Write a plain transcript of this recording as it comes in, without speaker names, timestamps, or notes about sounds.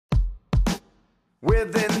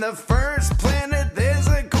Within the first planet, there's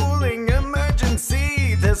a cooling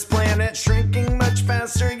emergency. This planet shrinking much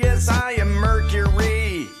faster, yes, I am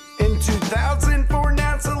Mercury. In 2004,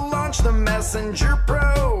 NASA launched the Messenger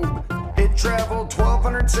probe. It traveled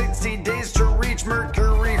 1,260 days to reach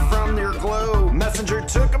Mercury from your globe. Messenger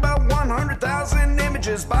took about 100,000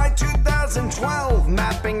 images by 2012,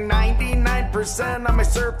 mapping 99% of my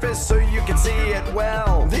surface so you can see it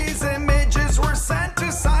well. These images were sent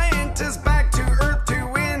to scientists back to Earth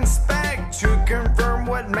to inspect, to confirm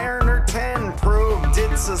what Mariner 10 probe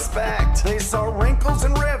did suspect. They saw wrinkles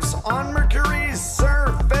and rifts on Mercury's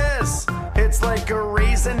surface. It's like a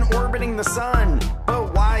raisin orbiting the sun.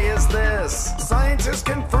 But why is this? Scientists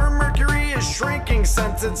confirm Mercury is shrinking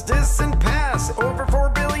since its distant past. Over 4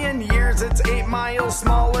 billion years, it's 8 miles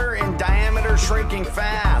smaller in diameter, shrinking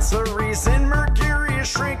fast. The reason Mercury is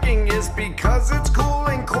shrinking is because its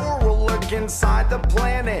cooling core will look inside the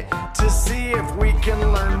planet to see if we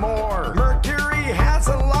can learn more. Mercury has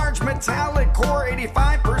a large metallic core,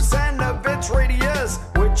 85% of its radius,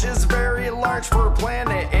 which is very large for a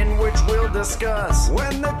planet, in which we'll discuss.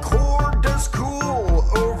 When the core does cool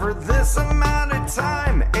over this amount of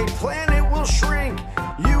time, a planet will shrink.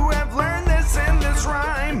 You have learned this in this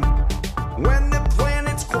rhyme. When the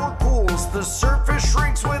planet's core cools, the surface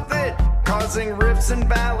shrinks with it, causing rifts and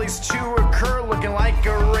valleys to occur, looking like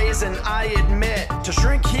a raisin, I admit. To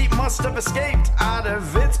shrink, heat must have escaped out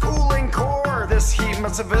of its cooling core. This heat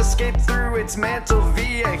must have escaped through its mantle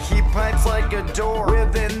via heat pipes like a door.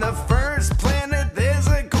 Within the first planet, there's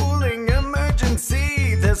a cooling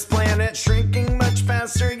emergency. This planet shrinking much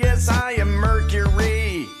faster, yes,